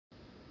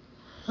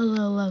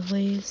Hello,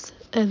 lovelies,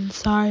 and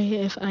sorry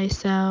if I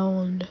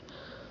sound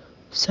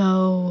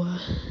so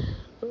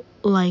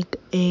like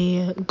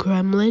a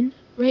gremlin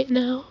right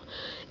now.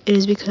 It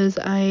is because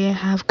I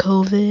have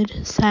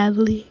COVID,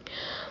 sadly.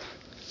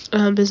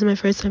 This is my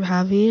first time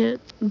having it,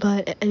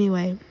 but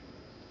anyway.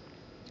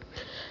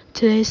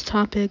 Today's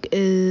topic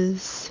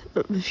is,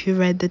 if you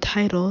read the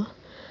title,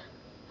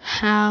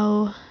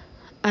 how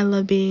I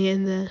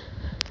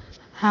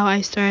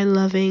started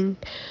loving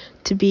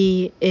to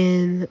be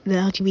in the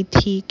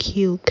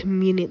LGBTQ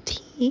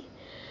community.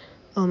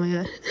 Oh my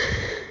god.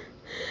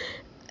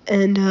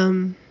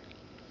 And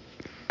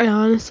I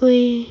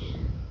honestly,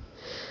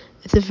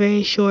 it's a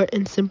very short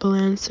and simple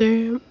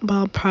answer, but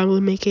I'll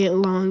probably make it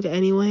long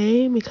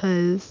anyway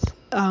because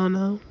I don't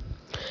know.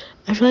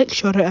 I feel like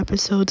shorter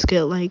episodes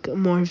get like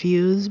more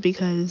views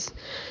because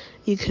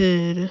you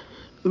could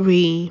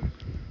listen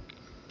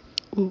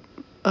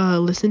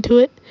to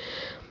it.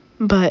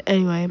 But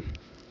anyway,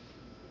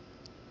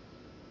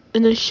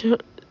 to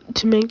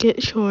make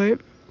it short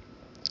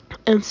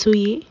and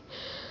sweet,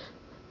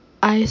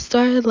 I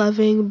started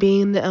loving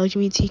being in the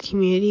LGBT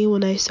community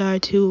when I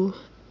started to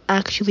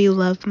actually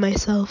love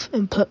myself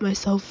and put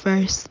myself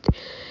first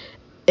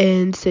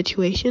in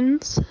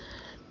situations.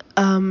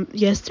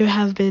 Yes, there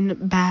have been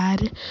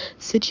bad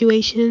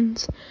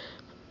situations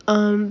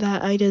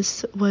that I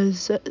just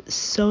was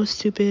so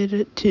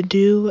stupid to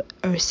do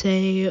or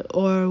say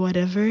or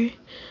whatever.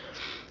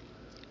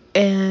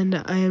 And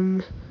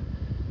I'm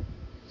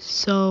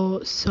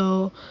so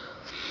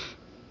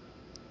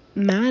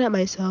mad at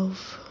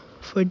myself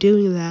for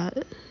doing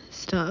that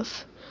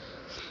stuff.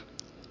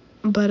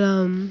 But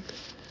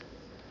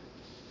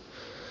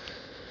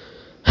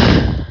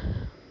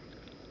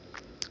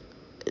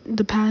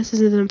the past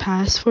isn't the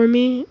past for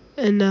me,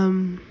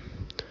 and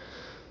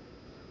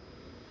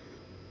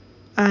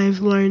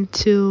I've learned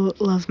to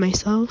love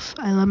myself.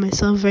 I love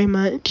myself very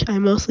much. I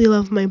mostly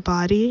love my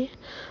body,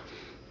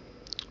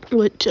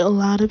 which a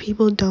lot of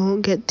people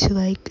don't get to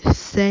like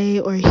say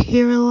or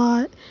hear a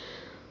lot.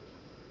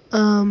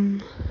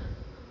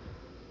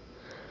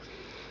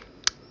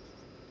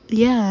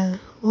 Yeah,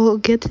 we'll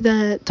get to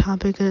that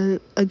topic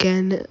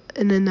again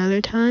in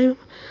another time,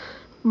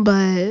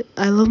 but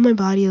I love my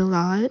body a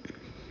lot.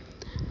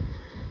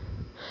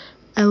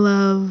 I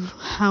love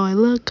how I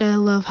look. I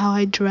love how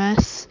I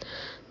dress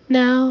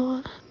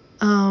now.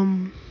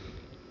 I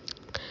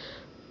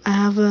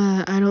have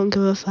a I don't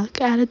give a fuck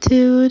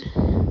attitude.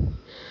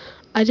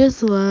 I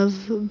just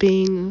love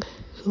being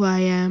who I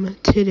am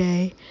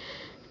today.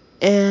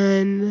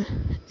 And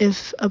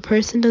if a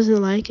person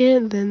doesn't like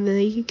it, then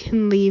they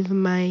can leave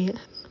my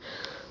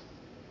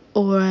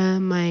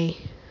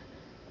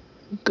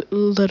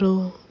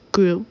little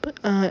group.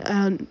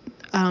 I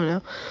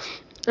don't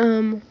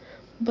know.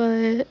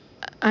 But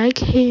I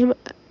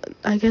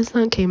guess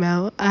not came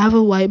out. I have a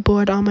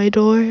whiteboard on my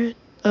door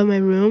of my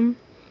room,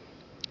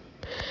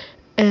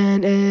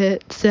 and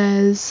it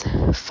says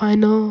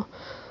final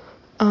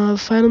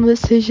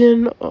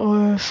decision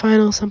or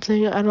final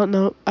something. I don't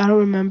know. I don't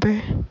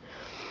remember.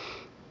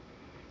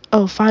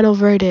 Oh, final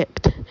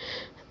verdict.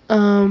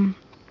 And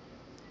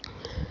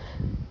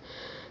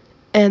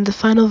the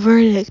final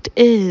verdict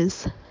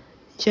is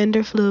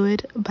gender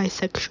fluid,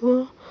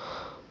 bisexual,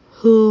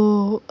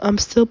 who I'm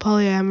still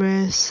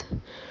polyamorous.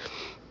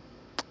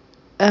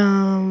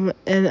 And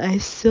I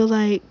still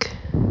like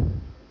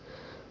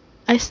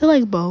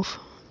both.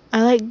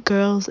 I like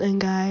girls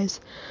and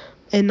guys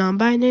and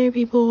non-binary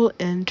people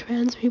and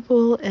trans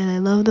people, and I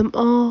love them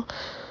all.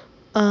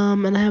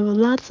 And I have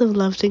lots of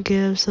love to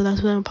give, so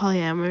that's why I'm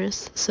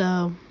polyamorous.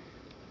 So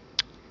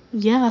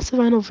yeah, that's the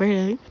final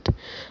verdict.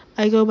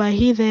 I go by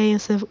he, they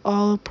instead of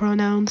all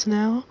pronouns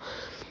now.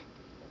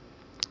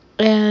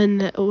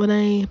 And when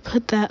I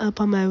put that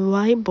up on my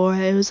whiteboard,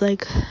 it was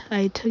like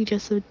I took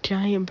just a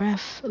giant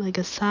breath, like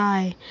a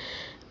sigh.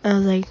 And I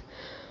was like,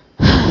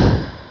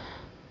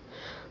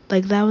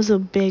 like that was a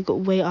big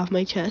weight off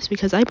my chest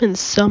because I've been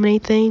so many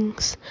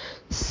things.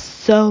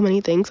 I've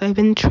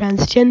been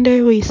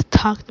transgender. We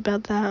talked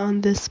about that on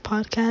this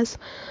podcast.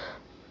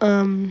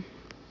 I've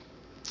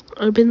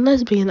been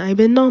lesbian. I've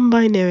been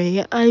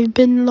non-binary. I've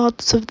been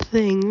lots of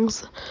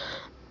things.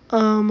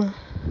 I've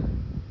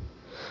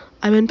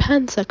been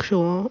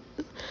pansexual.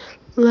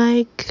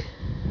 Like,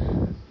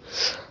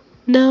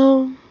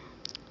 no,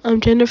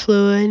 I'm gender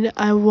fluid.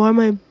 I wore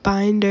my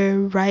binder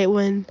right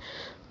when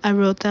I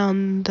wrote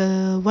down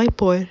the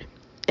whiteboard,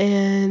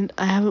 and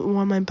I haven't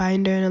worn my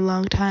binder in a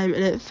long time,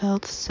 and it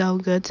felt so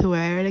good to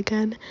wear it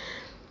again.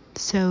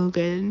 So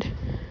good.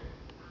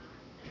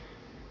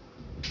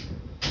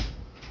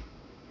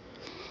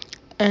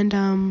 And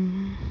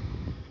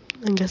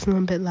I guess I'm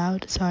a bit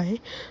loud,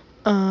 sorry.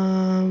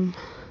 And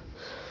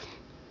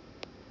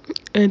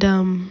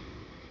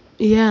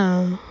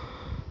yeah.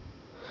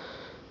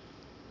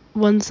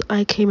 Once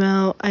I came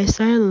out, I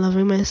started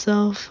loving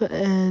myself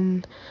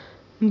and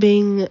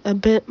being a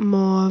bit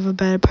more of a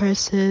better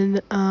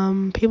person.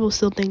 People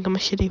still think I'm a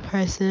shitty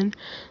person.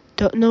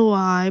 Don't know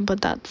why,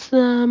 but that's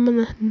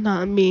them,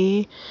 not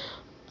me.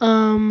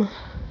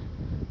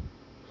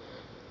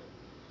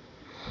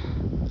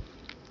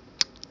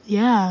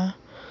 yeah,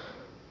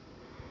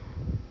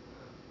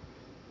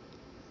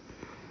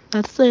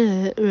 that's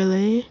it,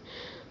 really.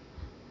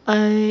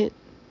 I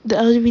the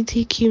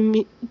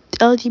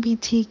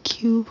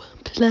LGBTQ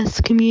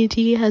plus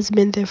community has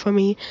been there for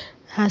me,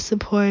 has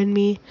supported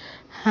me,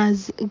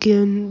 has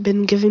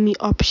been giving me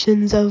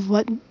options of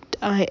what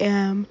I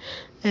am,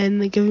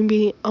 and giving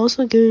me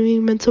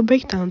mental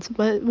breakdowns.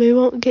 But we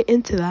won't get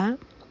into that.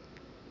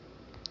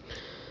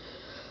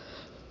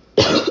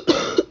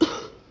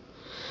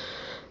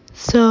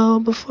 So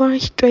before I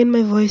strain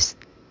my voice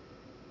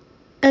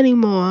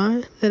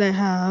anymore than I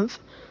have,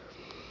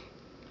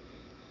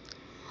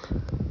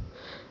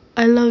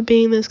 I love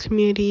being in this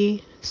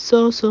community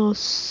so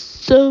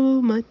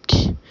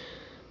much.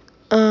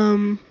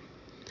 I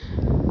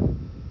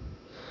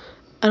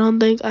don't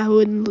think I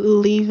would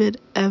leave it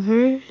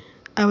ever.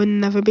 I would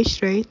never be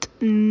straight.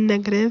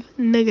 Negative.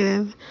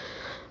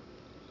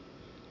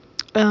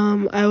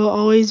 I will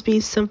always be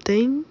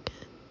something.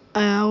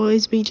 I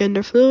always be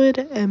gender fluid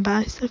and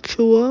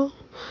bisexual.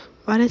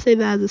 Why did I say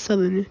that as a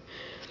southerner?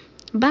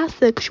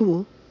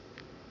 Bisexual.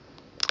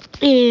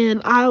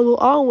 And I will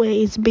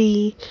always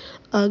be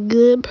a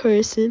good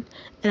person,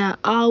 and I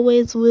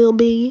always will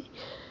be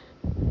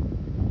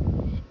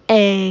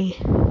a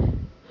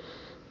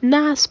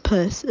nice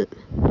person.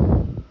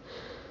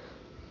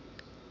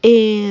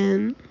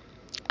 And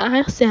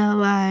I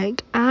sound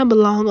like I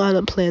belong on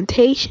a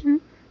plantation.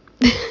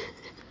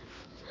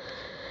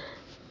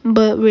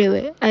 But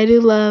really, I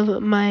do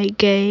love my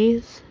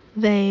gays,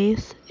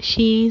 theys,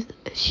 she,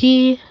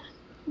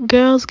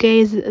 girls,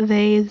 gays,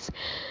 theys,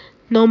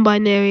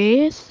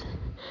 non-binaries,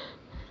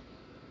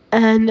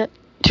 and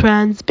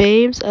trans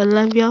babes. I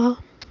love y'all.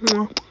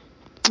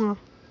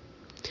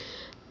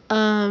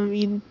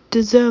 You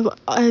deserve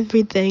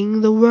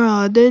everything, the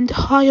world, the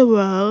entire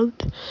world,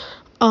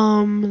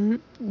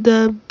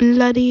 the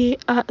bloody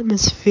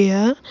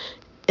atmosphere,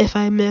 if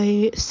I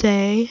may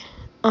say.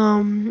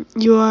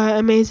 You are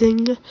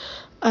amazing.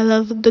 I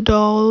love the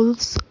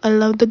dolls. I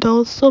love the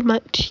dolls so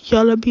much.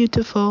 Y'all are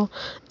beautiful.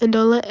 And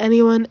don't let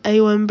anyone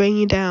bring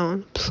you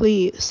down,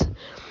 please.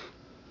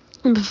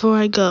 Before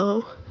I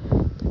go,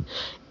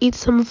 eat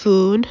some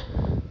food.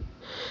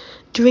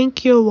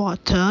 Drink your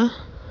water.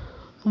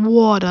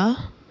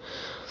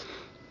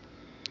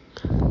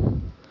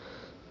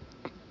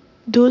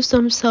 Do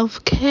some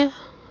self-care.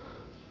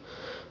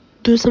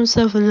 Do some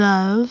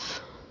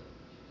self-love.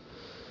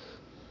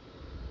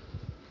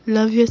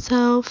 Love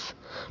yourself.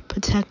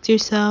 Protect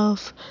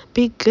yourself.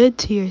 Be good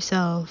to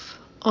yourself.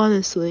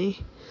 Honestly.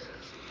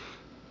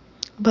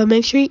 But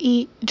make sure you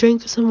eat,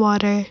 drink some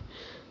water,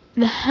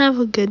 and have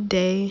a good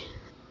day.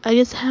 I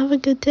just have a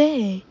good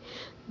day.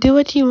 Do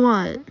what you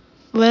want.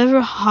 Whatever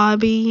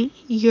hobby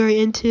you're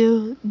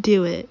into,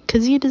 do it.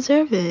 Because you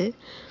deserve it.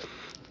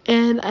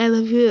 And I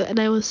love you, and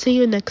I will see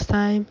you next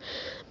time.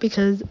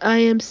 Because I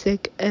am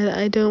sick, and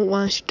I don't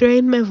want to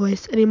strain my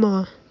voice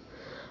anymore.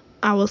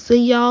 I will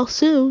see y'all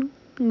soon.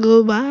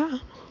 Goodbye.